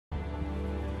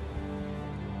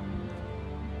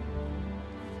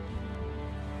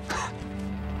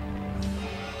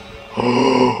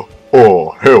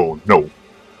Oh, hell no.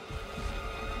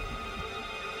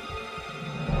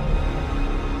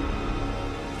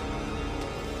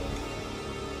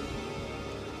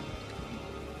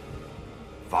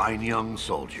 Fine young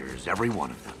soldiers, every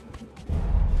one of them.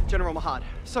 General Mahad,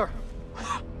 sir.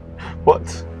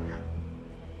 What?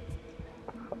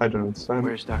 I don't understand.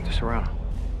 Where's Dr. Serrano?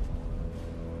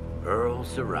 Earl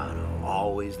Serrano,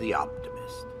 always the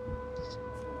optimist.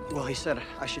 Well, he said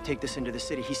I should take this into the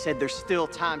city. He said there's still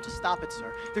time to stop it,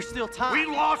 sir. There's still time. We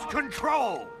lost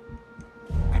control!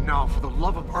 And now, for the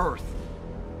love of Earth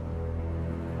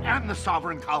and the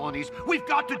sovereign colonies, we've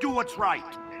got to do what's right.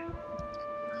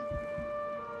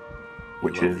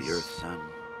 Which you love is the Earth, son.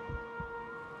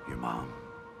 Your mom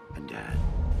and dad.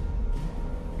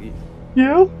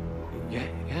 yeah. Yeah,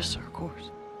 yes, sir, of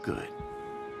course. Good.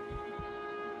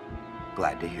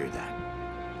 Glad to hear that.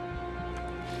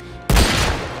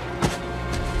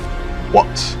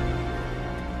 What?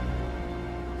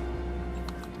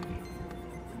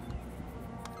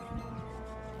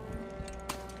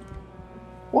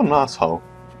 What an asshole.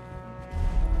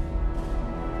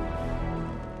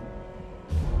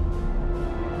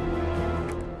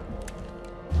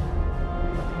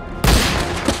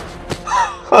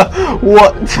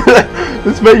 What?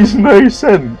 This makes no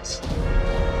sense.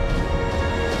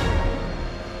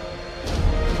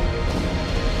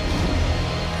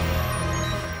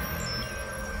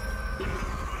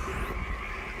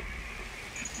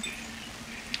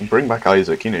 Bring back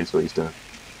Isaac, he knows what he's doing.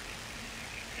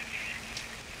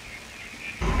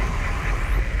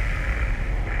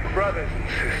 Brothers and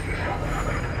sisters,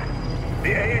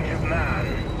 the age of man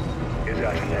is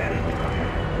at an end.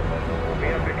 We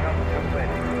have become too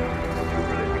many, too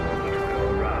little to go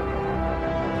around.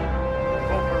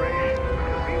 Cooperation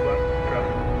will be what's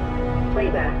trusted.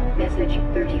 Playback, message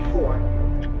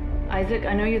 34. Isaac,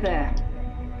 I know you're there.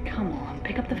 Come on,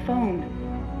 pick up the phone.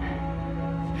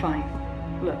 Fine.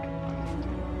 Look,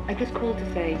 I just called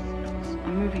to say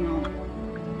I'm moving on.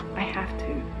 I have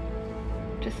to.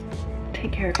 Just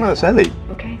take care of yourself. Oh, it's Ellie.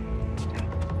 Okay?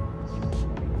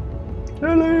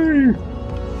 Ellie!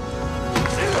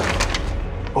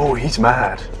 Oh, he's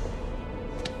mad.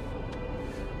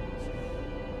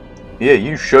 Yeah,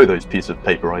 you show those pieces of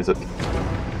paper, Isaac.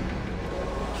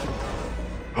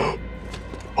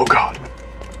 Oh god.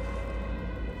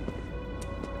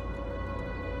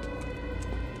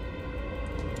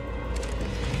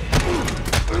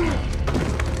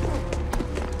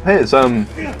 Hey, it's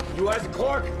You Isaac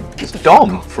Clarke? it's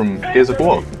Dom from Gears of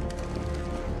War.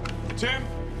 Tim?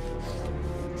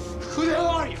 Who the hell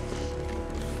are you?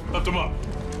 Lift him up.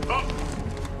 Up!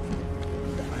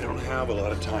 I don't have a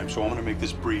lot of time, so I'm going to make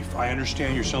this brief. I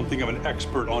understand you're something of an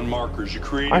expert on markers. You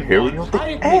created I hear one, you're the I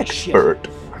didn't make shit. expert.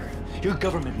 Your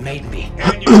government made me.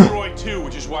 and you destroyed too,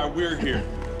 which is why we're here.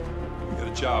 We got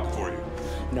a job for you.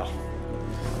 No.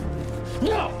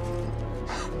 No!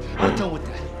 I'm done with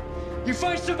that. You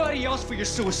find somebody else for your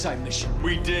suicide mission.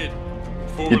 We did.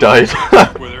 Before You we died.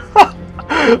 left with her.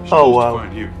 She Oh, wants wow. to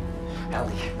find you.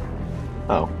 Ellie,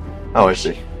 Oh. Oh, I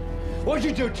see. what'd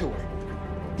you do to her?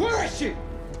 Where is she?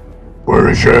 Where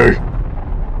is she?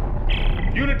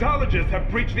 Unitologists have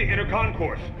breached the inner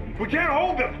concourse. We can't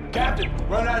hold them! Captain,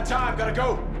 run out of time, gotta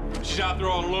go. She's out there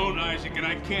all alone, Isaac, and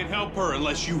I can't help her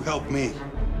unless you help me.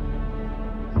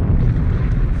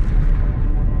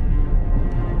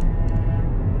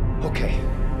 Okay.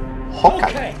 Okay.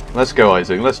 Okay. Let's go,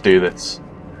 Isaac. Let's do this.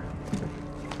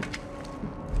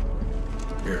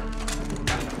 Here.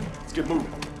 Let's get moving.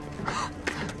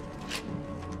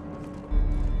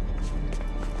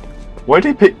 Why did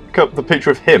he pick up the picture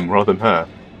of him rather than her?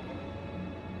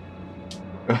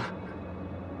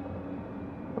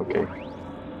 Okay.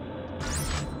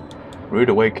 Rude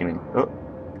awakening. Oh.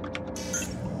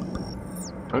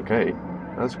 Okay,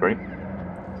 that's great.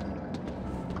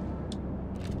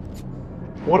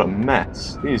 What a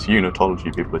mess. These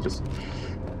unitology people are just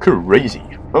crazy.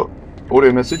 Oh,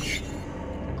 audio message.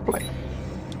 Play.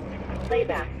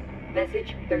 Playback,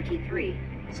 message 33.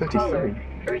 33. Caller,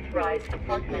 Earthrise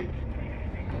apartment.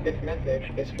 This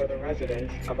message is for the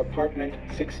residents of apartment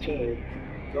 16.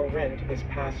 Your rent is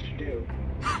past due.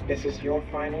 This is your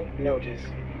final notice.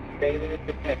 Failing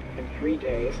to pay in 3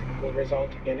 days will result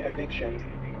in eviction.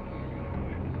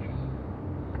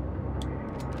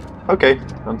 Okay,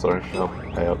 I'm sorry. I'll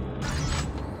pay up.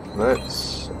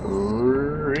 Let's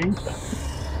read.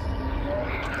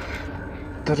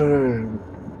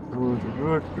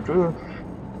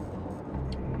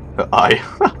 I.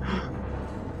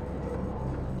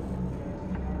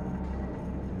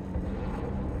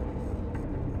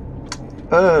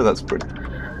 That's pretty.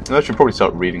 I should probably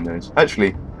start reading those.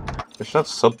 Actually, It should have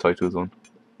subtitles on.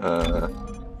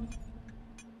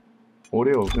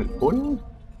 Audio? Audio?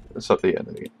 It's up the end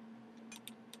again.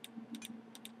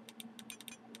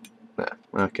 There,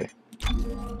 okay.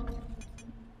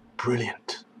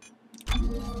 Brilliant.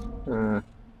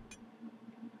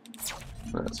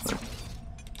 That's fine.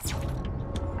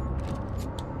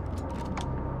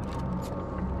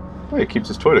 Oh, it keeps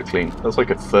his toilet clean. That's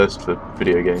like a first for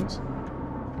video games.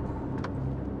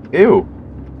 Ew!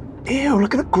 Ew,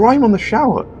 look at the grime on the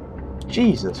shower!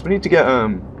 Jesus, we need to get,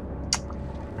 oh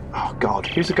god,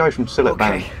 who's the guy from Sillet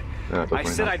Band? I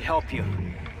said I'd help you.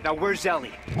 Now where's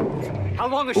Ellie? How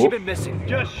long has she been missing?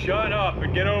 Just shut up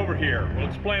and get over here. We'll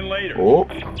explain later. Oh!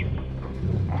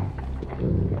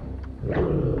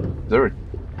 Is there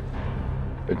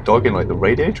a dog in like the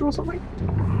radiator or something?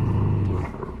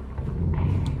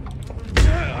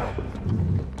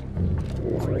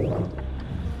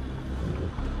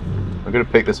 I'm gonna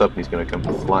pick this up and he's gonna come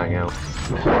flying out.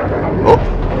 Oh!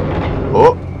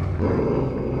 Oh!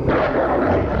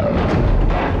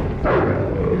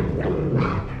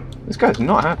 This guy's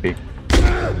not happy.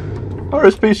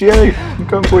 RSPCA! I'm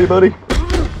coming for you, buddy.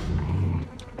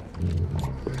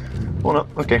 Oh no,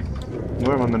 okay.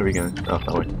 Where am I meant to be going? Oh,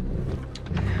 that way.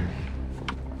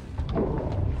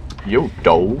 Yo,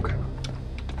 dog.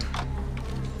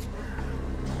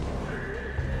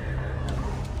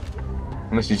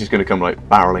 Unless he's just going to come like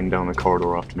barreling down the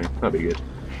corridor after me. That'd be good.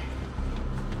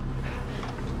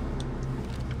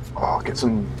 Oh, get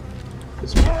some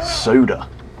soda.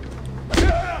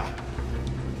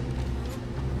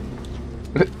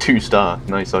 2-star.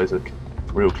 Nice, Isaac.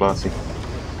 Real classy.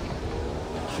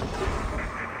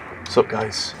 What's up,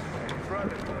 guys?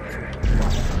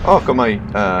 Oh, I've got my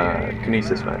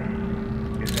kinesis back.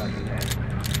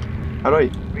 How do I...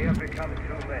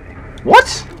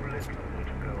 What?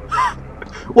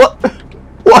 What?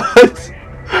 What?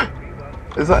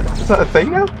 Is that a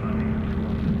thing now?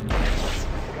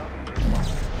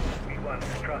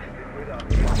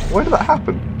 Where did that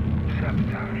happen?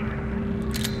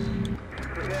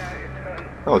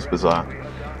 That was bizarre.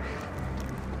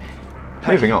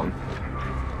 Moving on.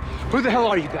 Who the hell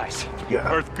are you guys? Yeah.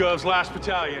 Earth Gov's last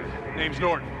battalion. Name's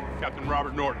Norton. Captain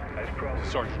Robert Norton.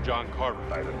 Sergeant John Carver.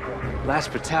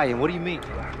 Last battalion? What do you mean?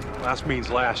 Last means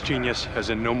last, genius, as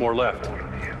in no more left.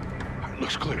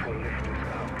 Looks clear.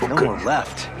 No more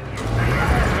left.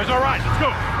 There's our ride. Let's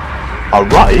go. A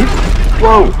ride?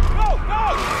 Whoa.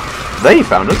 They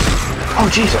found us. Oh,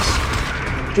 Jesus.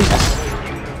 Jesus.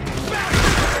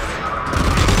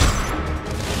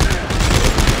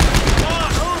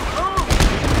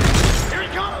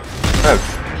 I have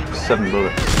 7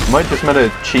 bullets. Might just meant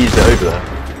to cheese it over there.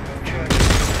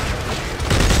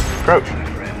 Crouch.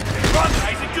 Run,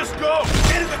 Isaac, just go!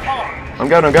 Get in the car! I'm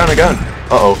going.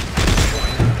 Uh-oh.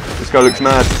 This guy looks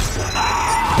mad.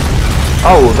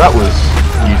 Oh, that was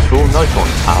useful. Nice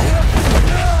one, pal.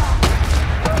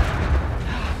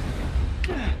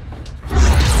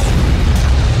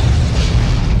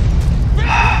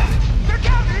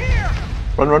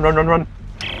 Run.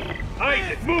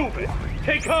 Isaac, move it.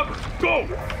 Take cover. Go.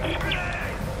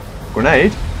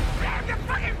 Grenade?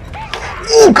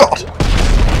 Oh, God!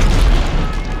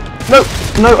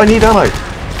 No, I need ammo.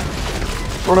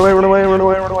 Run away.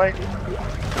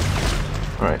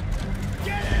 Alright.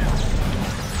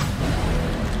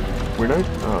 Reload?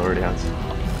 Oh, I already has.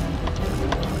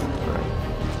 Alright.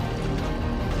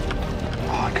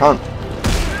 Oh, I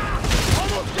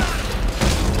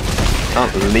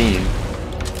can't lean.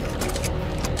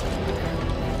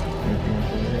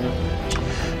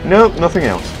 Nope, nothing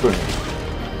else. Brilliant.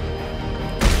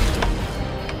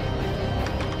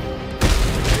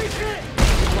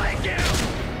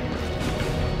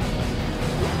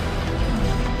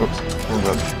 Oops.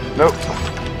 Nope.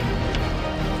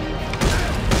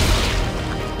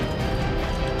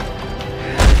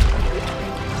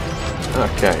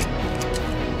 Okay.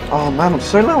 Oh man, I'm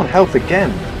so low on health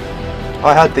again.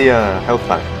 I had the health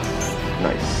pack.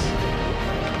 Nice.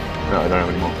 No, I don't have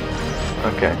any more.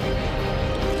 Okay.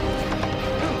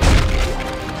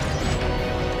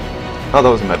 Oh, that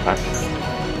was a med pack.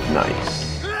 Nice.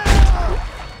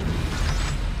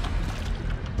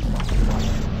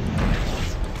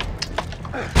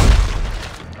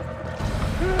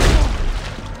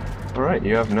 Alright,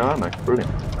 you have no ammo.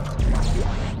 Brilliant.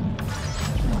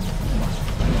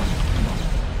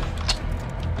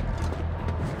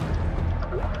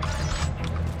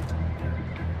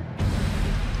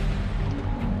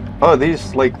 Oh, are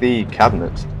these like the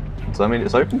cabinets? Does that mean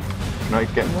it's open? Can I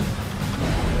get in there?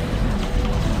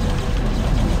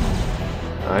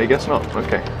 I guess not.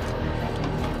 Okay.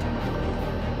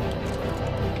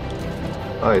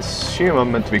 I assume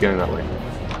I'm meant to be going that way.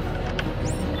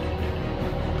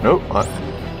 Nope.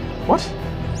 What?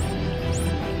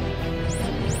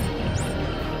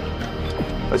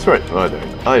 That's right.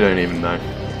 I don't even know.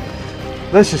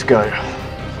 Let's just go.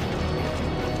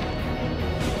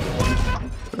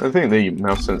 I think the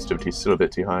mouse sensitivity is still a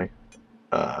bit too high.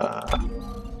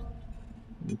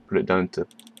 Put it down to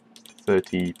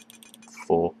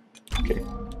 34. Okay.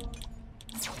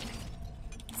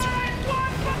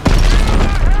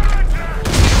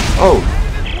 Oh!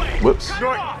 Whoops.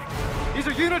 These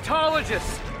are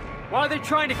unitologists! Why are they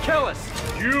trying to kill us?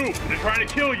 You! They're trying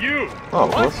to kill you! Oh,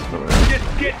 well, that's not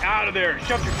right. Get out of there!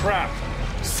 Shut your trap!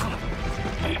 Son of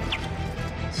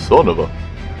a... Son of a...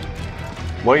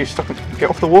 Why are you stuck? Get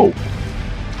off the wall!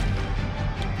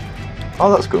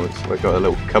 Oh, that's cool. It's like got a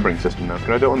little covering system now.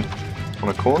 Can I do it on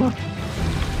a corner?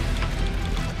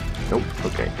 Nope.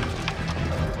 Okay.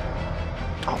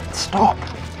 Oh, stop!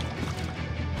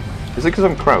 Is it because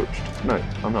I'm crouched? No,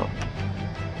 I'm not.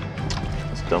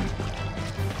 That's dumb.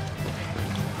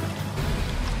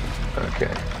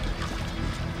 Okay.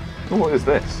 Oh, what is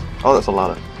this? Oh, that's a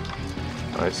ladder.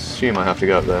 I assume I have to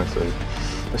go up there, so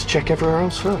let's check everywhere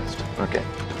else first. Okay.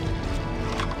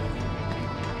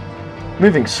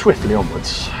 Moving swiftly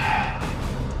onwards.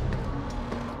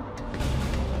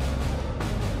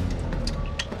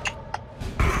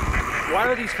 Why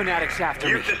are these fanatics after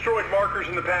me? You've destroyed markers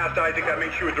in the past. I think that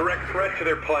makes you a direct threat to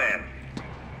their plan.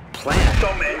 Plan?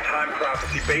 Some end-time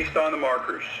prophecy based on the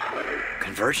markers.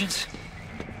 Convergence?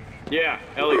 Yeah,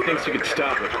 Ellie thinks you could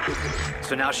stop it.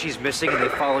 So now she's missing and they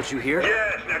followed you here?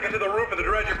 Yes, now get to the roof of the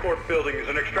Dredger Corp building. There's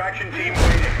an extraction team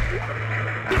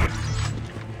waiting.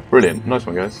 Brilliant. Nice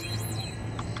one, guys.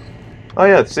 Oh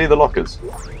yeah, see the lockers.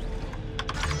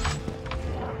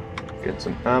 Get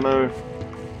some ammo.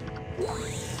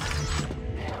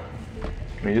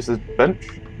 Can I use this bench?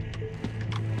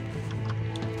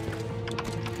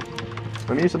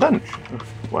 Let me use the bench. Oh,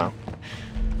 wow.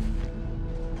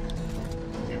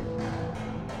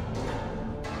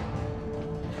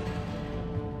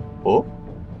 Oh?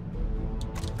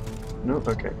 No?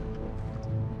 Okay.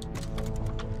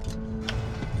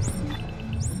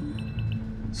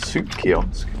 Soup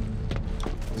kiosk.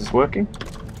 Is this working?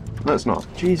 No, it's not.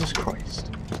 Jesus Christ.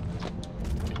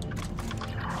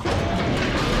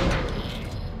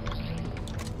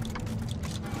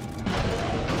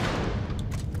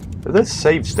 Are there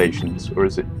save stations, or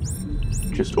is it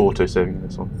just auto-saving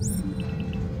this one?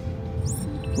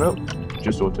 Nope,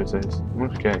 just auto-saves.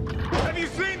 Okay. Have you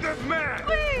seen this man?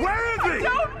 Please, where is he? I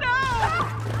don't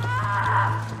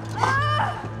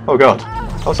know! Oh god,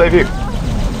 I'll save you.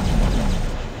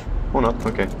 Or not,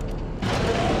 okay.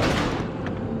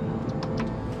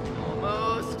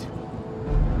 Almost.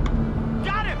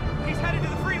 Got him! He's headed to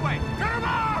the freeway. Turn him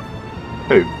off!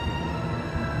 Who?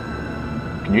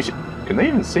 Can you see? Can they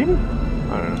even see me? I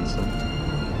don't understand.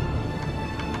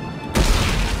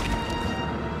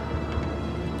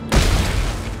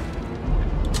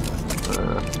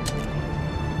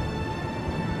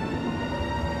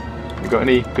 You got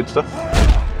any good stuff?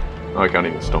 Oh, I can't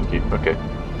even stomp you. Okay.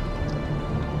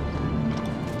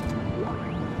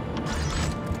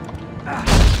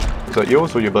 Is that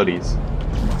yours or your buddies?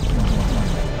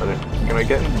 I don't. Can I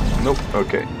get him? Nope.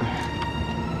 Okay.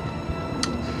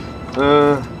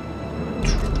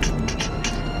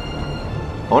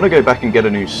 I want to go back and get a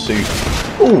new suit.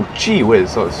 Oh, gee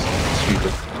whiz, that was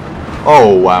stupid.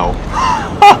 Oh, wow.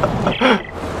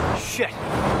 Shit!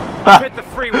 Hit the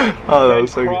freeway. Oh, that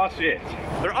was so good. Cross it.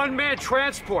 They're unmanned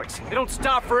transports. They don't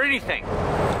stop for anything.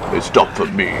 They stopped for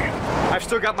me. I've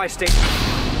still got my station.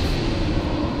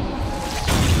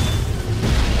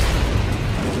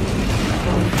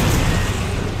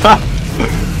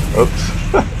 Oops.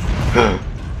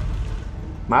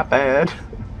 My bad.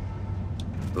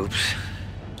 Oops.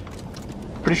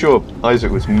 Pretty sure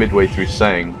Isaac was midway through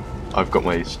saying, I've got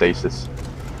my stasis.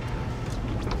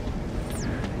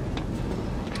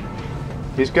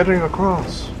 He's getting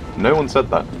across. No one said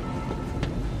that.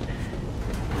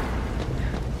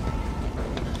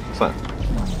 What's that?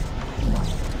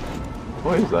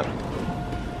 What is that?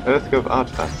 Earthgov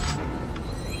artifact.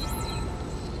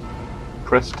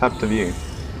 Press tab to view.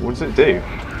 What does it do?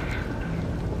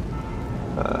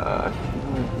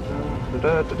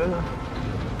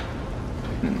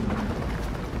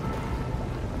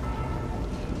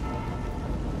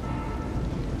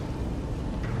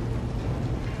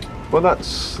 Well,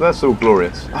 that's all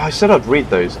glorious. Oh, I said I'd read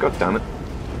those. God damn it.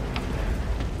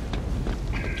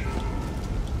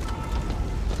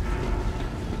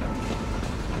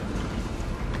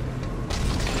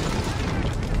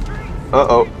 Uh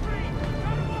oh.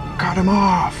 Cut him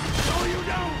off.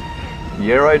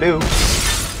 Yeah, I do.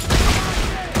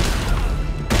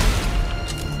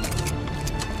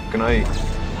 Can I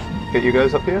get you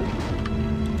guys up here?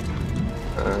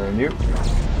 And you.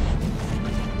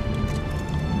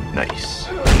 Nice.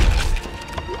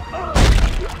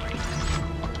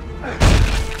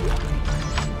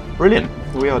 Brilliant.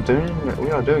 We are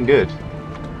doing good.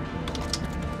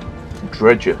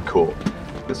 Dredger Corp.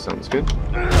 This sounds good.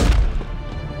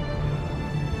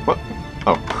 What?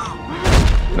 Oh.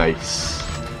 Nice.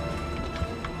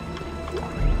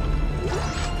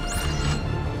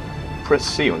 Press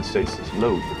C on stasis.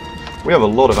 Load. We have a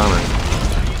lot of ammo.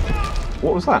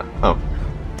 What was that? Oh.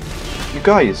 You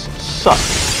guys suck.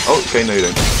 Oh, okay, no you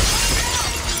don't.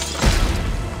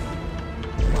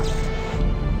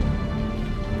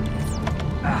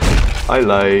 I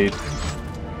lied.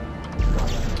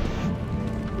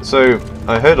 So,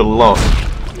 I heard a lot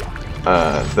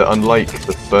that unlike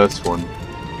the first one,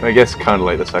 I guess kind of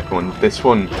like the second one, this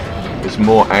one is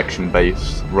more action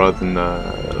based rather than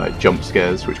like jump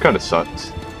scares, which kind of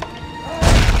sucks.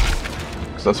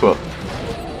 Because that's what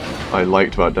I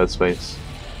liked about Dead Space.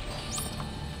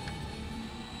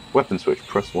 Weapon switch,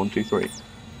 press 1, 2, 3.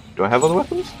 Do I have other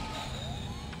weapons?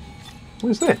 What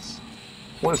is this?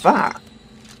 What is that?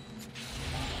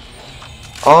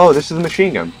 Oh, this is the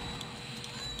machine gun.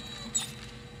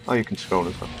 Oh, you can scroll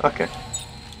as well. Okay.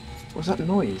 What's that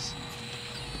noise?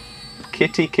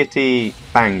 Kitty kitty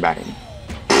bang bang.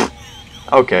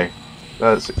 Okay.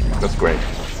 That's great.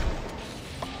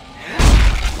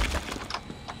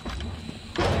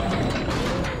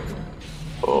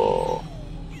 Oh.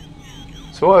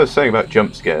 So what I was saying about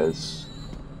jump scares,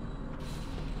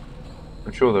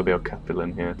 I'm sure there'll be a couple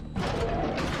in here.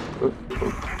 Oh,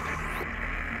 oh.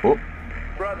 Oh.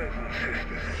 Brothers and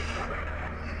sisters,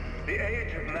 the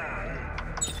age of man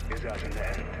is at an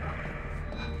end.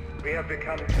 We have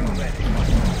become too many,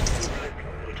 too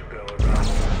little to go around.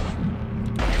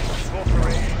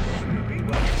 Corporations that we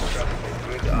once trusted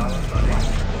with our money,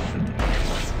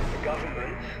 the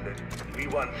governments that we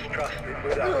once trusted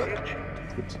with our future,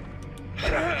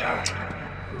 sabotaged.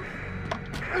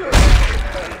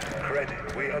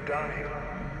 Credit, we are dying.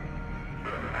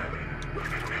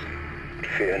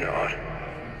 Fear not.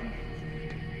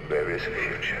 There is a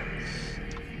future.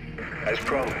 As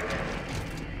promised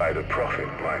by the prophet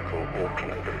Michael Walton,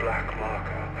 the Black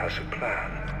Marker has a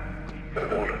plan for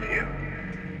all of you.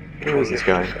 Who is this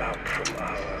guy?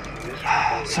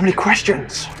 So many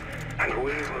questions! And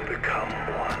we will become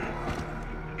one.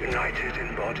 United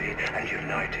in body and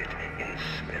united in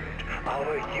spirit.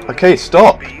 Our unity Okay,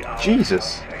 stop! will be our Jesus!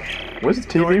 salvation. Where's the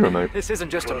TV remote? This isn't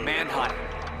just a manhunt.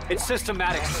 It's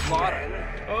systematic slaughter.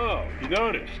 Oh, you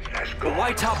noticed.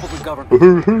 Why topple the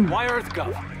government? Why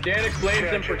EarthGov? Janik blames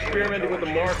them for experimenting with the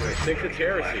markers, thinks it's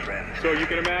heresy. So you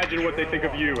can imagine what they think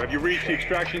of you. Have you reached the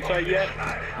extraction site yet?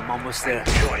 I'm almost there.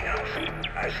 Join us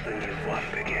as the new one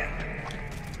begins.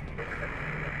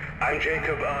 I'm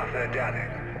Jacob Arthur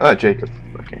Danik, Ah, Jacob.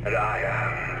 Okay. and I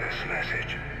am this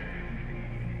message.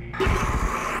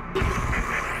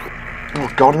 Oh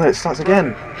god, no, it starts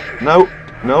again. No,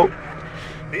 no.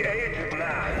 The age of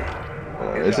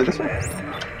man Is it this one?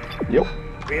 Yep.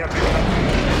 We have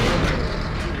become